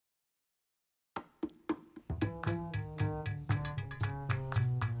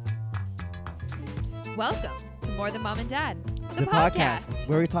Welcome to More Than Mom and Dad, the podcast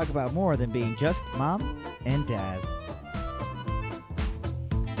where we talk about more than being just mom and dad.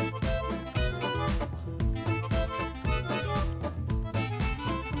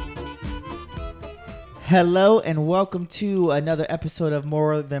 Hello and welcome to another episode of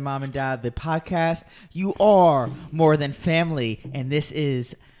More Than Mom and Dad, the podcast. You are more than family, and this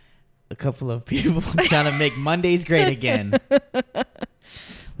is a couple of people trying to make Mondays great again.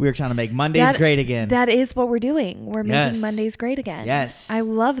 We're trying to make Mondays great again. That is what we're doing. We're making Mondays great again. Yes. I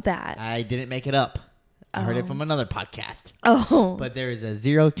love that. I didn't make it up. I heard it from another podcast. Oh. But there is a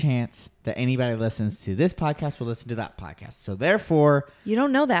zero chance that anybody listens to this podcast will listen to that podcast. So therefore... You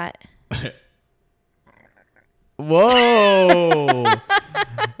don't know that. Whoa.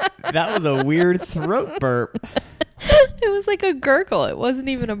 That was a weird throat burp. It was like a gurgle. It wasn't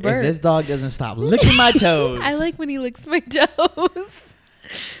even a burp. If this dog doesn't stop licking my toes. I like when he licks my toes.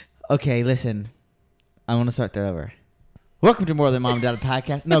 Okay, listen. I want to start that over. Welcome to More Than Mom and Dad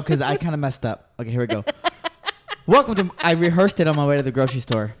podcast. No, because I kind of messed up. Okay, here we go. Welcome to... I rehearsed it on my way to the grocery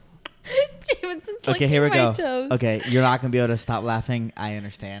store. Jameson's Okay, here we go. Toes. Okay, you're not going to be able to stop laughing. I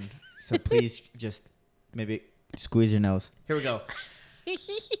understand. So please just maybe squeeze your nose. Here we go.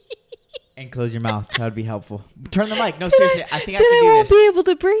 And close your mouth. That would be helpful. Turn the mic. No, seriously. I think I can do won't this. be able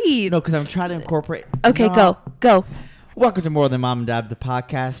to breathe. No, because I'm trying to incorporate. Okay, No. go. Welcome to More Than Mom and Dad, the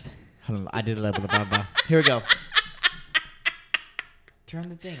podcast. Hold on, I did a little bit of blah. Here we go. Turn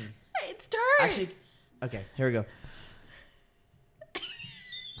the thing. It's turned. Actually, okay, here we go.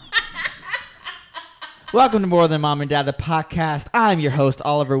 Welcome to More Than Mom and Dad, the podcast. I'm your host,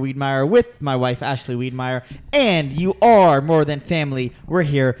 Oliver Wiedmeyer, with my wife, Ashley Wiedmeyer. And you are more than family. We're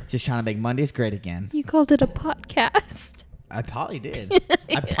here just trying to make Mondays great again. You called it a podcast. I probably did.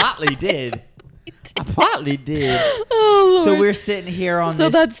 I probably did. Oh, Lord. So we're sitting here on So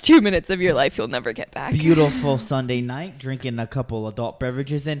this that's 2 minutes of your life you'll never get back. beautiful Sunday night, drinking a couple adult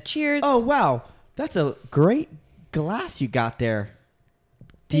beverages. And Cheers. oh, wow. That's a great glass you got there.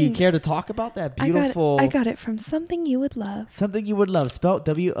 Do you Thanks. care to talk about that beautiful... I got it from Something You Would Love. Something you would love, spelled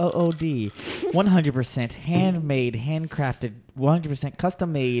WOOD. 100% handmade, handcrafted, 100%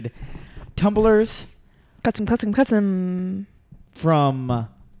 custom made tumblers Custom. from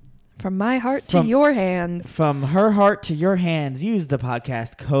My heart to your hands. From her heart to your hands. Use the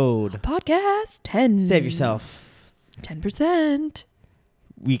podcast code. Podcast 10. Save yourself. 10%.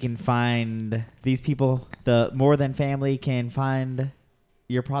 We can find these people, the More Than family can find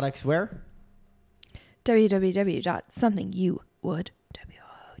your products where?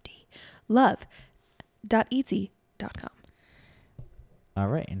 www.somethingyouwould.love.etsy.com. All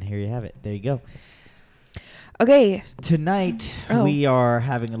right, and here you have it. There you go. Okay. Tonight, we are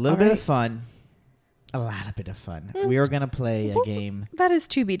having a little bit of fun. A lot bit of fun. We are going to play a game That is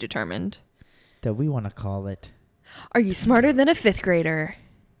to be determined. that we want to call it Are you smarter than a fifth grader?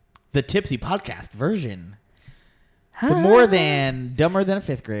 the Tipsy Podcast version. The More Than Dumber Than a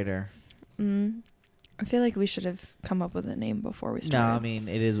Fifth Grader. I feel like we should have come up with a name before we No, started. I mean,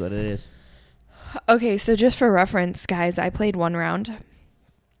 it is what it is. Okay, so just for reference, guys, I played one round.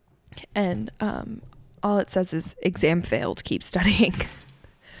 And all it says is exam failed, keep studying.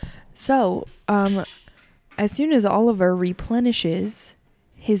 So, as soon as Oliver replenishes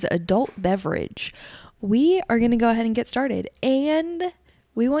his adult beverage, we are going to go ahead and get started. And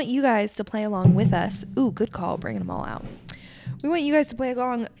we want you guys to play along with us. Ooh, good call, bringing them all out. We want you guys to play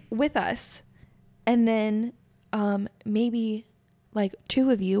along with us. And then maybe like 2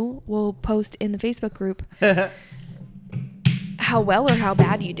 of you will post in the Facebook group how well or how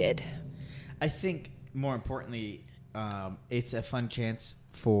bad you did. I think, more importantly, it's a fun chance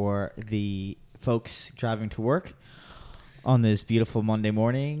for the folks driving to work on this beautiful Monday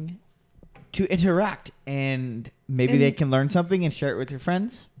morning to interact, and maybe they can learn something and share it with your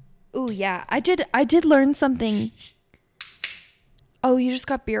friends. Ooh, yeah. I did learn something. Oh, you just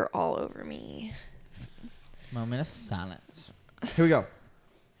got beer all over me. Moment of silence. Here we go. Are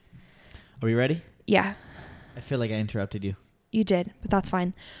we ready? Yeah, I feel like I interrupted you. you did, but that's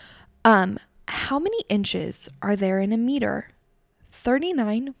fine. How many inches are there in a meter?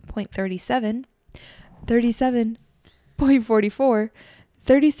 39.37, 37.44,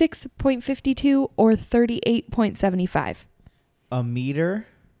 36.52, or 38.75? A meter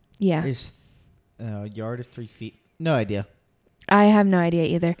Yeah. is a yard is 3 feet. No idea. I have no idea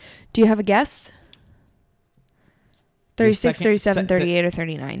either. Do you have a guess? 36, 37, 38, or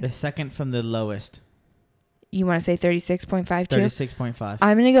 39? The second from the lowest. You want to say 36.52? 36.5.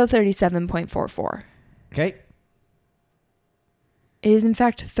 I'm going to go 37.44. Okay. It is, in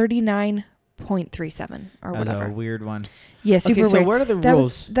fact, 39.37 or That was whatever. a weird one. Yeah, super Okay, so weird. what are the That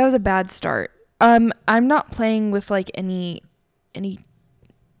rules? was a bad start. I'm not playing with like any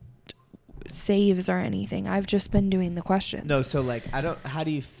saves or anything. I've just been doing the questions. No, so like how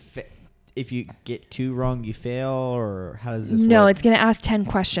do you if you get 2 wrong you fail, or how does this work? No, it's going to ask 10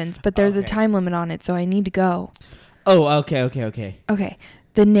 questions, but there's a Okay. time limit on it, so I need to go. Oh, okay. Okay.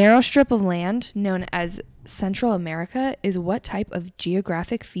 The narrow strip of land known as Central America is what type of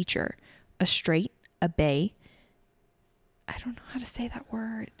geographic feature? A strait, a bay. I don't know how to say that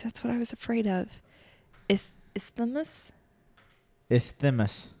word. That's what I was afraid of. Isthmus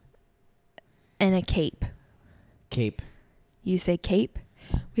Isthmus. and a cape. Cape. You say cape?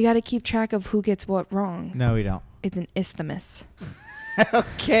 We got to keep track of who gets what wrong. No, we don't. It's an isthmus.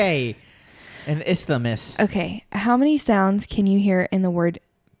 Okay. An isthmus. Okay. How many sounds can you hear in the word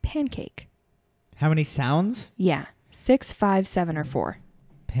pancake? How many sounds? Yeah. 6, 5, 7, or 4.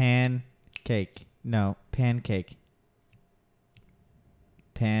 Pancake. No, pancake.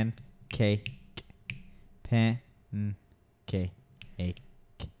 Pancake. Pancake.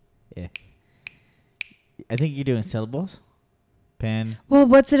 Yeah. I think you're doing syllables. Well,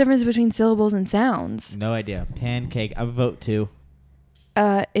 what's the difference between syllables and sounds? No idea. Pancake. I would vote 2.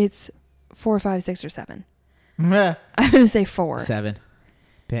 It's 4, 5, 6, or 7. 7. I'm going to say 4.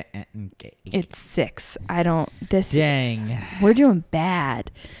 Pancake. It's 6. Dang. We're doing bad.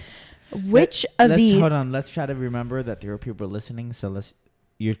 Which of these? Hold on. Let's try to remember that there are people listening. So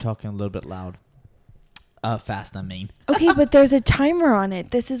you're talking a little bit loud. Fast, I mean. Okay, but there's a timer on it.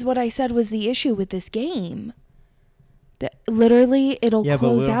 This is what I said was the issue with this game. Literally, it'll Yeah, but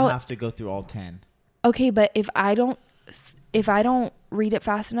close we don't out. have to go through all 10. Okay, but if I don't read it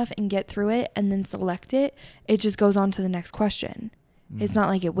fast enough and get through it and then select it, it just goes on to the next question. It's not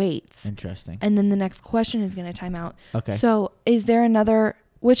like it waits. Interesting. And then the next question is going to time out. Okay. So,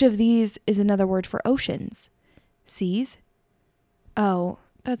 which of these is another word for oceans? Seas? Oh,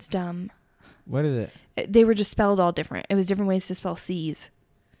 that's dumb. What is it? They were just spelled all different. It was different ways to spell seas.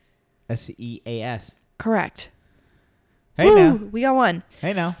 SEAS. Correct. Hey Woo, now. we got one.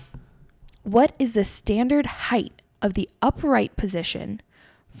 Hey now. What is the standard height of the upright position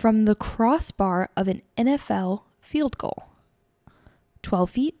from the crossbar of an NFL field goal? 12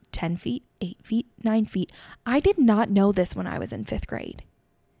 feet, 10 feet, 8 feet, 9 feet. I did not know this when I was in 5th grade.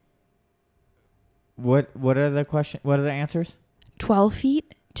 What are the What are the answers? 12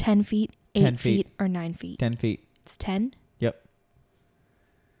 feet, 10 feet, 8 10 feet. feet, or 9 feet. 10 feet. It's 10? Yep.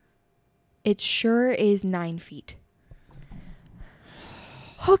 It sure is 9 feet.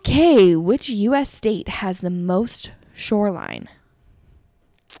 Okay, which U.S. state has the most shoreline?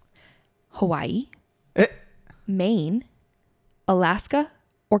 Hawaii, Maine, Alaska,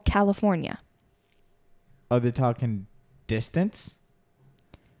 or California? Are they talking distance?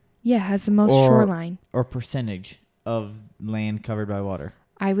 Yeah, has the most shoreline. Or percentage of land covered by water?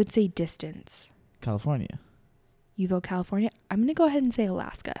 I would say distance. California. You vote California? I'm going to go ahead and say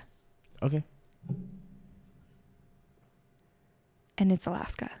Alaska. Okay. And it's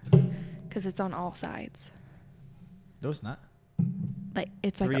Alaska. Because it's on all sides. No, it's not. Like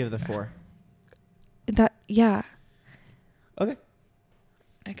it's 3 like of the 4. Yeah. Okay.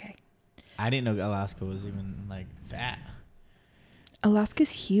 Okay. I didn't know Alaska was even like that.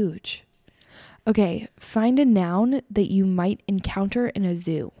 Alaska's huge. Okay, find a noun that you might encounter in a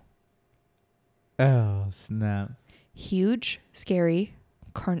zoo. Oh, snap. Huge, scary,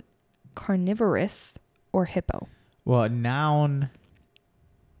 carnivorous, or hippo. Well, a noun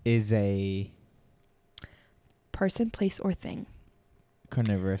is a Person, place, or thing.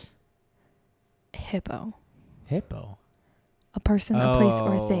 carnivorous. Hippo. Hippo. A person, a place,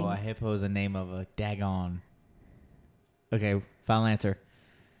 or a thing. A hippo is the name of a daggone. Okay, final answer.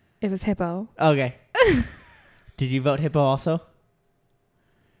 It was hippo. Okay. Did you vote hippo also?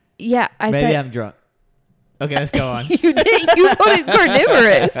 Yeah, Maybe I'm drunk. Okay, let's go on. You did. You voted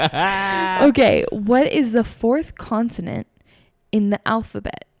carnivorous. Okay, what is the 4th consonant in the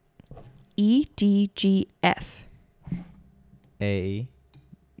alphabet? E, D, G, F. A,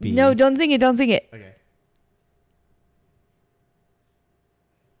 B. No, don't sing it. Don't sing it. Okay.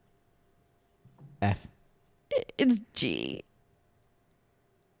 F. It's G.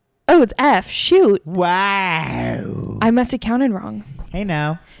 Oh, it's F. Shoot. Wow. I must have counted wrong. Hey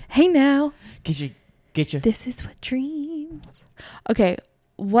now. Hey now. Get your. This is what dreams. Okay,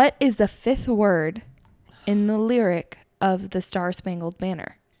 what is the 5th word in the lyric of the Star Spangled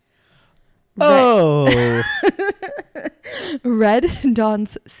Banner? Oh. Red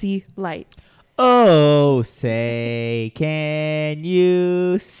dawns see light. Oh, say, can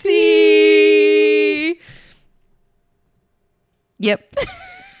you see? See. Yep.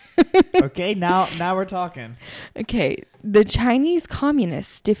 Okay, now we're talking. Okay, the Chinese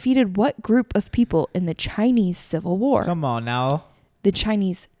communists defeated what group of people in the Chinese Civil War? Come on now. The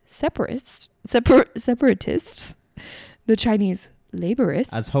Chinese separatists, the Chinese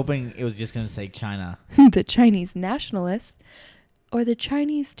laborists, I was hoping it was just going to say China. the Chinese nationalists, or the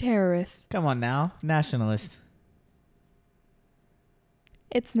Chinese terrorists. Come on now. Nationalist.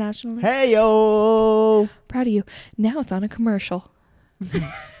 It's nationalist. Hey, yo. Proud of you. Now it's on a commercial.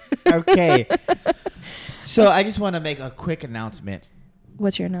 Okay. So I just want to make a quick announcement.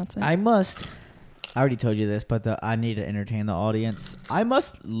 What's your announcement? I already told you this, but I need to entertain the audience.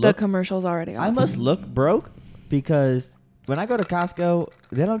 The commercial's already off. I must look broke because when I go to Costco,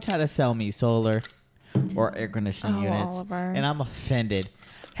 they don't try to sell me solar or air conditioning units. Oliver. And I'm offended.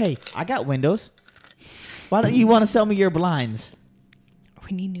 Hey, I got windows. Why don't you want to sell me your blinds?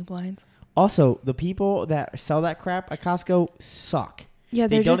 We need new blinds. Also, the people that sell that crap at Costco suck. Yeah,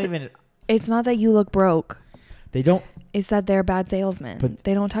 They they're don't just. even. It's not that you look broke. They don't. It's that they're bad salesmen. But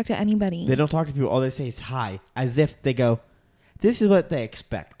they don't talk to anybody. They don't talk to people. All they say is hi, as if they go. This is what they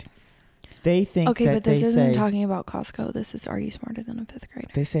expect. They think. Okay, that but this they isn't say, talking about Costco. This is Are You Smarter Than a Fifth Grader?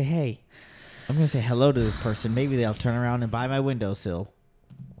 They say, hey, I'm gonna say hello to this person. Maybe they'll turn around and buy my windowsill.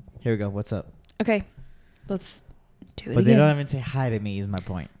 Here we go. What's up? Okay, let's do it But again. they don't even say hi to me. Is my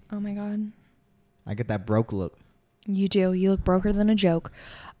point. Oh my god, I get that broke look. you do. You look broker than a joke.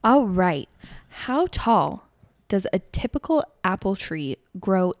 All right, how tall does a typical apple tree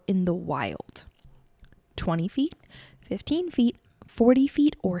grow in the wild? 20 feet, 15 feet, 40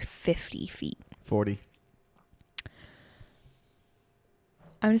 feet, or 50 feet? 40.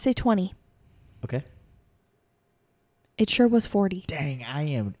 I'm going to say 20. Okay. It sure was 40. Dang, I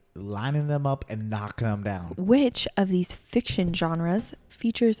am lining them up and knocking them down. Which of these fiction genres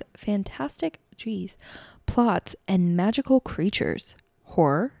features fantastic, plots and magical creatures?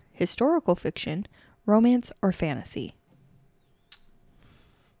 Horror, historical fiction, romance, or fantasy?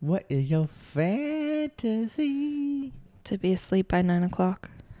 What is your fantasy? To be asleep by 9 o'clock.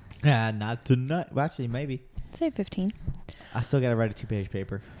 Not tonight. Well, actually, maybe. Say 15. I still got to write a 2-page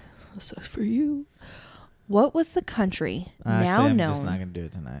paper. So for you. What was the country Actually, now I'm known? just not going to do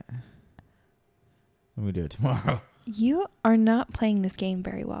it tonight. I'm going to do it tomorrow. You are not playing this game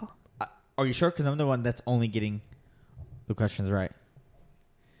very well. Are you sure? Because I'm the one that's only getting the questions right.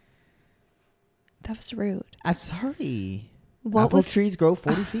 That was rude. I'm sorry. What Apple was trees grow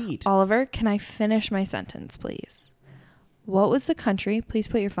 40 feet. Oliver, can I finish my sentence, please? What was the country? Please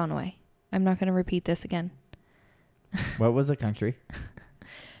put your phone away. I'm not going to repeat this again. What was the country?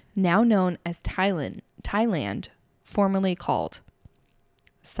 Now known as Thailand, formerly called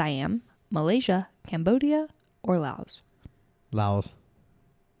Siam, Malaysia, Cambodia, or Laos? Laos.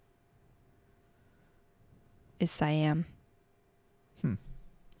 Is Siam.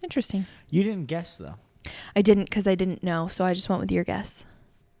 Interesting. You didn't guess, though. I didn't because I didn't know, so I just went with your guess.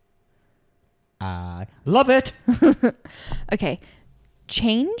 I love it. Okay.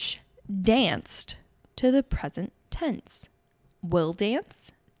 Change danced to the present tense. Will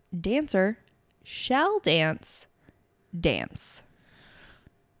dance, dancer, shall dance, dance.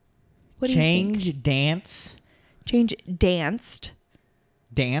 What do you think? Change dance. Change danced.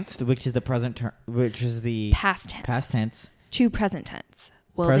 Danced, which is the present term, which is the Past tense. past tense. To present tense.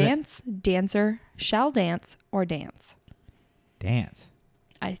 Will Present- dance, dancer, shall dance, or dance. Dance.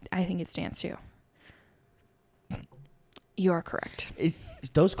 I think it's dance too. You are correct.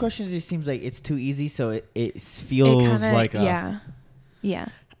 Those questions, it seems like it's too easy, so it feels like a... Yeah.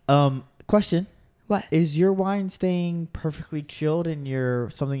 Question. What? Is your wine staying perfectly chilled in your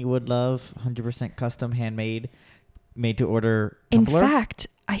something you would love, 100% custom, handmade, made to order tumbler? In fact,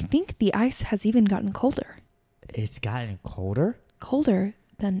 I think the ice has even gotten colder. It's gotten colder? Colder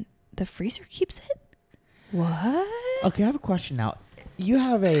than the freezer keeps it? What? Okay, I have a question now. You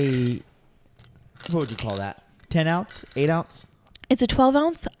have a... What would you call that? 10 ounce? 8 ounce? It's a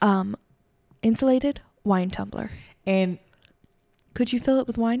 12-ounce insulated wine tumbler. And Could you fill it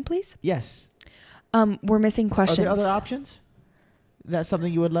with wine, please? yes. We're missing questions. Are there other options? That's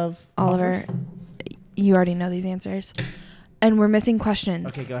something you would love? Oliver, offers? you already know these answers. And we're missing questions.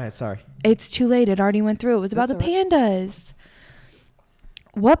 Okay, go ahead. Sorry. It's too late. It already went through. It was about That's the pandas.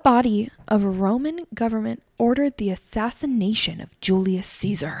 What body of Roman government ordered the assassination of Julius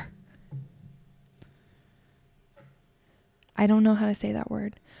Caesar? I don't know how to say that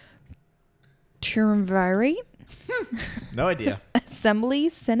word. Triumvirate? No idea. Assembly,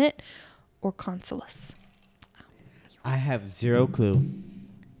 Senate, or Consulus? I have zero clue.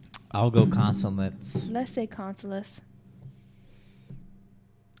 I'll go consulates. Let's say Consulus.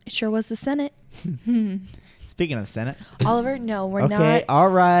 It sure was the Senate. Speaking of the Senate. Oliver, no, we're not. Okay, all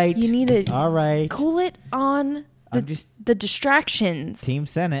right. You need to All right. cool it on I'm just the distractions. Team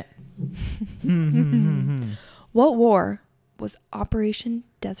Senate. What war was Operation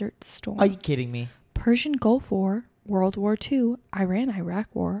Desert Storm? Are you kidding me? Persian Gulf War, World War II, Iran-Iraq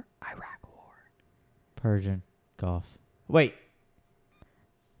War, Iraq War. Persian Gulf. Wait.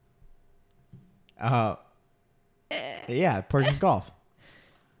 Yeah, Persian Gulf.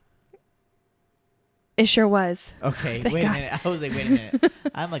 It sure was. Okay, Thank wait God. a minute. I was like, wait a minute.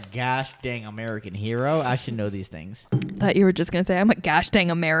 I'm a gosh dang American hero. I should know these things. Thought you were just going to say, I'm a gosh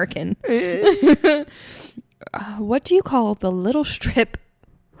dang American. What do you call the little strip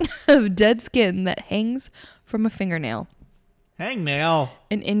of dead skin that hangs from a fingernail? Hangnail.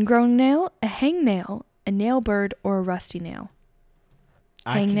 An ingrown nail, a hangnail, a nail bird, or a rusty nail?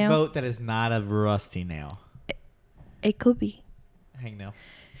 I can Hangnail? vote that is not a rusty nail. It could be. Hangnail.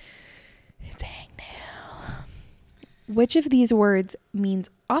 It's a hangnail. Which of these words means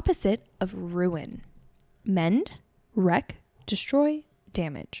opposite of ruin? Mend, wreck, destroy,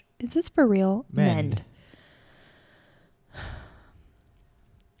 damage. Is this for real? Mend.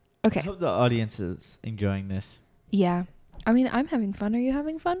 Okay. I hope the audience is enjoying this. Yeah. I mean, I'm having fun. Are you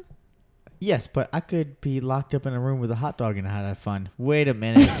having fun? Yes, but I could be locked up in a room with a hot dog and have fun. Wait a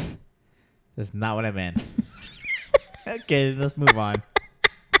minute. That's not what I meant. Okay, let's move on.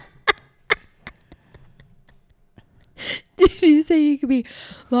 Did you say you could be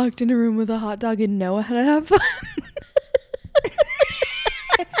locked in a room with a hot dog and know how to have fun?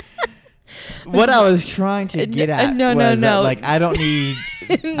 What I was trying to get at No, was that, no. like, I don't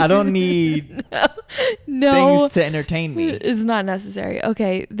need No. things to entertain me. It's not necessary.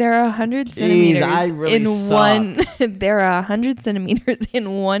 Okay, there are 100 centimeters I really in suck. one. There are 100 centimeters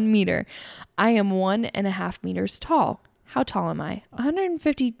in 1 meter. I am 1.5 meters tall. How tall am I?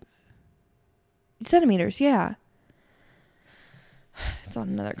 150 centimeters. Yeah. It's on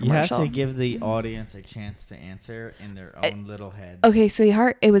another You have commercial. to give the audience a chance to answer in their own little heads. Okay,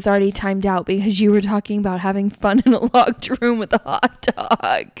 sweetheart, it was already timed out because you were talking about having fun in a locked room with a hot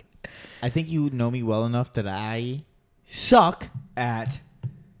dog. I think you know me well enough that I suck at,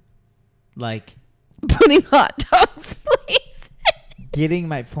 like, Putting hot dogs, please. getting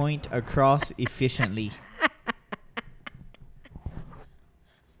my point across efficiently.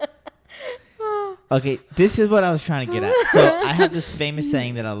 Okay, this is what I was trying to get at. So I have this famous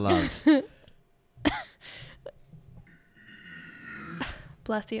saying that I love.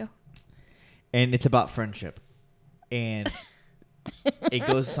 Bless you. And it's about friendship. And it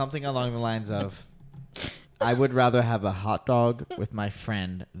goes something along the lines of, I would rather have a hot dog with my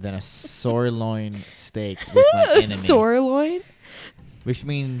friend than a sirloin steak with my enemy. Sirloin? Which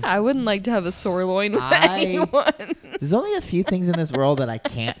means I wouldn't like to have a sirloin with I- anyone. there's only a few things in this world that I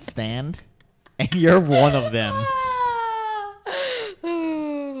can't stand. And you're one of them.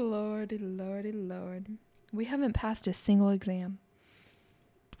 Oh, lordy, lordy, lord. We haven't passed a single exam.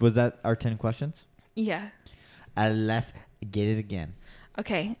 Was that our 10 questions? Yeah. Let's get it again.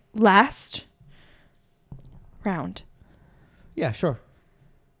 Okay, last round. Yeah, sure.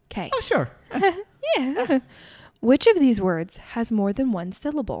 Okay. Oh, sure. Yeah. Which of these words has more than one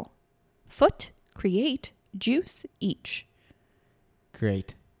syllable? Foot, create, juice, each.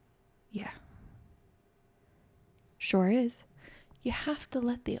 Great. Yeah. Sure is. You have to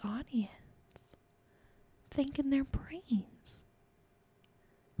let the audience think in their brains.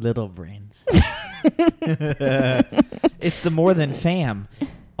 Little brains. It's the More Than Fam.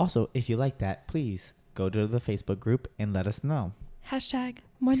 Also, if you like that, please go to the Facebook group and let us know. Hashtag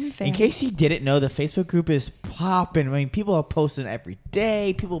more than fam. In case you didn't know, the Facebook group is popping. I mean, people are posting every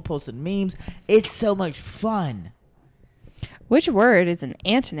day. People posting memes. It's so much fun. Which word is an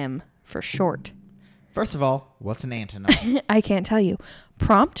antonym for short? First of all, what's an antonym? I can't tell you.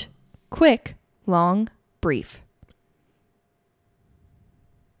 Prompt, quick, long, brief.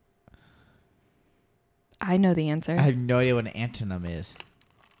 I know the answer. I have no idea what an antonym is.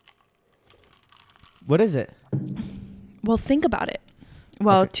 What is it? Well, think about it.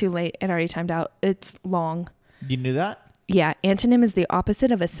 Well, Okay. too late. It already timed out. It's long. You knew that? Yeah, antonym is the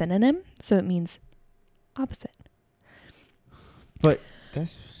opposite of a synonym, so it means opposite. But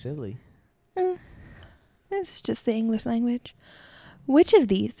that's silly. It's just the English language. Which of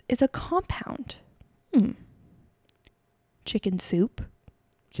these is a compound? Chicken soup,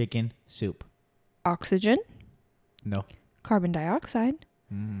 Chicken soup. oxygen, No. carbon dioxide,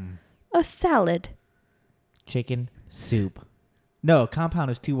 a salad. Chicken soup. No,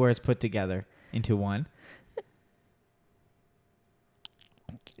 compound is two words put together into one.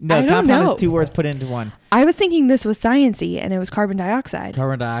 No, I don't compound know. is 2 words put into one. I was thinking this was science-y, and it was carbon dioxide.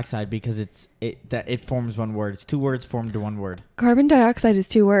 Carbon dioxide because it forms 1 word. It's 2 words formed to 1 word. Carbon dioxide is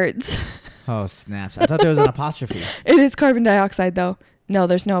 2 words. Oh, snaps. I thought there was an apostrophe. It is carbon dioxide, though. No,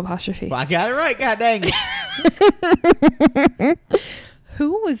 there's no apostrophe. Well, I got it right. God dang it.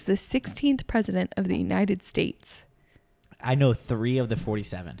 Who was the 16th president of the United States? I know 3 of the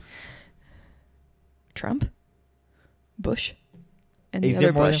 47. Trump, Bush, and Is the there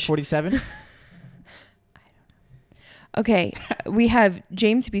other more Bush. than 47? Okay, we have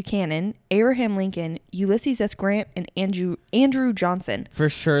James Buchanan, Abraham Lincoln, Ulysses S. Grant, and Andrew Johnson. For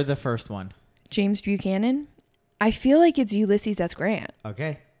sure the first one. James Buchanan? I feel like it's Ulysses S. Grant.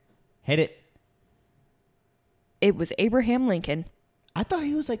 Okay. Hit it. It was Abraham Lincoln. I thought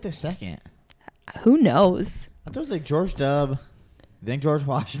he was like the second. Who knows? I thought it was like George W. Then George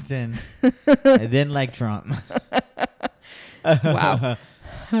Washington. And then like Trump. Wow.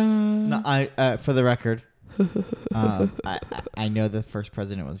 No, for the record, I know the first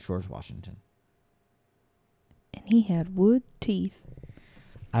president was George Washington. And he had wood teeth.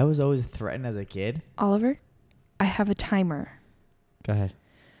 I was always threatened as a kid. Oliver, I have a timer. Go ahead.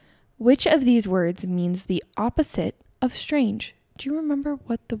 Which of these words means the opposite of strange? Do you remember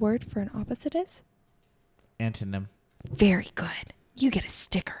what the word for an opposite is? Antonym. Very good. You get a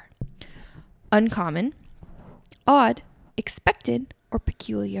sticker. Uncommon, odd, expected, or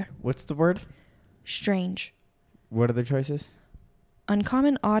peculiar. What's the word? Strange. What are the choices?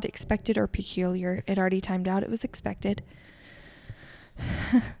 Uncommon, odd, expected, or peculiar. It already timed out. It was expected.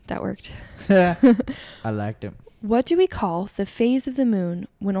 That worked. I liked it. What do we call the phase of the moon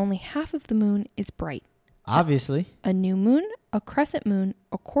when only half of the moon is bright? Obviously. A new moon, a crescent moon,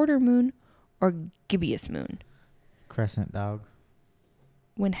 a quarter moon, or gibbous moon? Crescent, dog.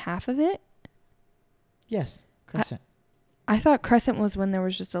 When half of it? Yes. Crescent. I thought crescent was when there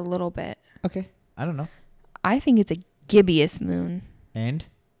was just a little bit. Okay. I don't know. I think it's a gibbous moon. And?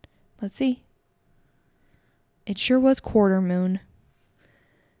 Let's see. It sure was quarter moon.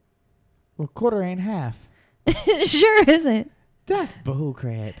 Well, quarter ain't half. It sure isn't. That's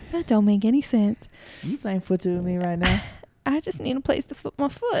bullcrap. That don't make any sense. You playing footsie with me right now? I just need a place to put my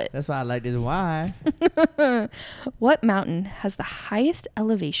foot. That's why I like this wine. What mountain has the highest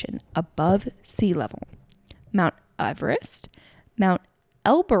elevation above sea level? Mount Everest, Mount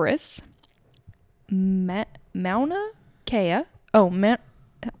Elbrus, Mauna Kea. Oh, Mauna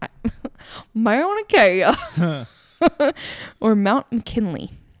Kea. Or Mount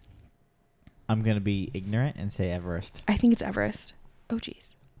McKinley. I'm going to be ignorant and say Everest. I think it's Everest. Oh,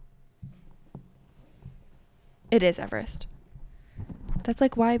 jeez. It is Everest. That's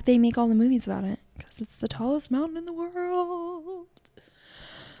like why they make all the movies about it. Because it's the tallest mountain in the world.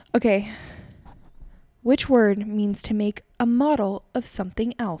 Okay. Which word means to make a model of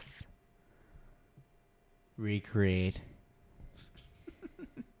something else? Recreate.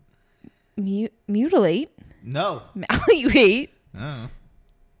 Mutilate. No. Malleate. Oh.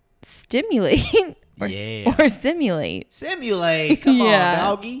 Stimulate. Yeah. Or simulate. Simulate. Come Yeah. on,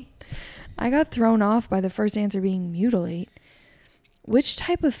 doggy. I got thrown off by the first answer being mutilate. Which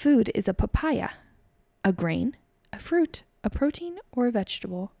type of food is a papaya? A grain, a fruit, a protein, or a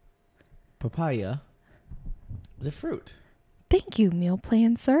vegetable? Papaya is a fruit. Thank you, Meal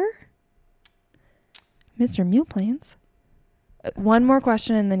Plan, sir. Mr. Meal Plans. One more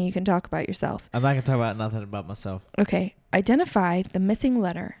question and then you can talk about yourself. I'm not going to talk about nothing about myself. Okay. Identify the missing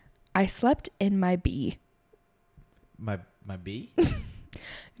letter. I slept in my B. My B?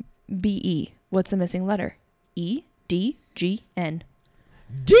 B-E. What's the missing letter? E, D, G, N.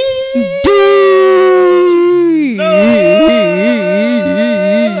 D!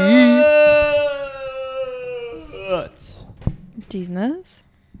 Nuts. D's nuts?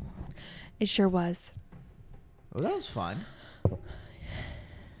 It sure was. Well, that was fun.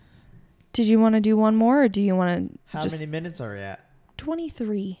 Did you want to do one more or do you want to How many minutes are we at?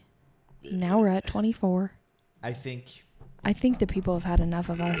 23. Now we're at 24. I think the people have had enough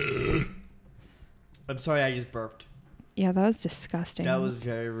of us. I'm sorry I just burped. Yeah, that was disgusting. That was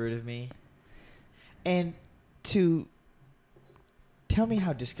very rude of me. And to tell me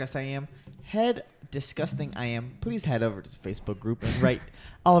how disgusting I am, please head over to the Facebook group and write,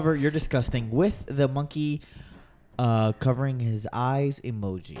 Oliver, you're disgusting, with the monkey covering his eyes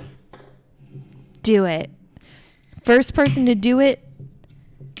emoji. Do it. First person to do it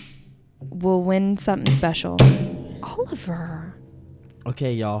will win something special. Oliver.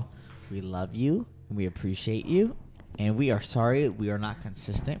 Okay, y'all. We love you. And we appreciate you. And we are sorry we are not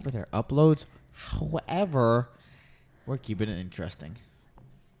consistent with our uploads. However, we're keeping it interesting.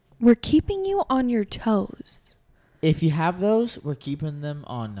 We're keeping you on your toes. If you have those, we're keeping them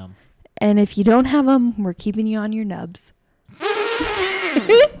on them. And if you don't have them, we're keeping you on your nubs.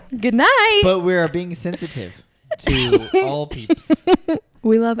 Good night. But we are being sensitive to all peeps.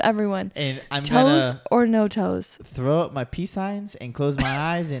 We love everyone. And I'm toes gonna or no toes. throw up my peace signs and close my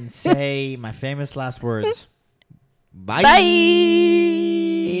eyes and say my famous last words. Bye. Bye.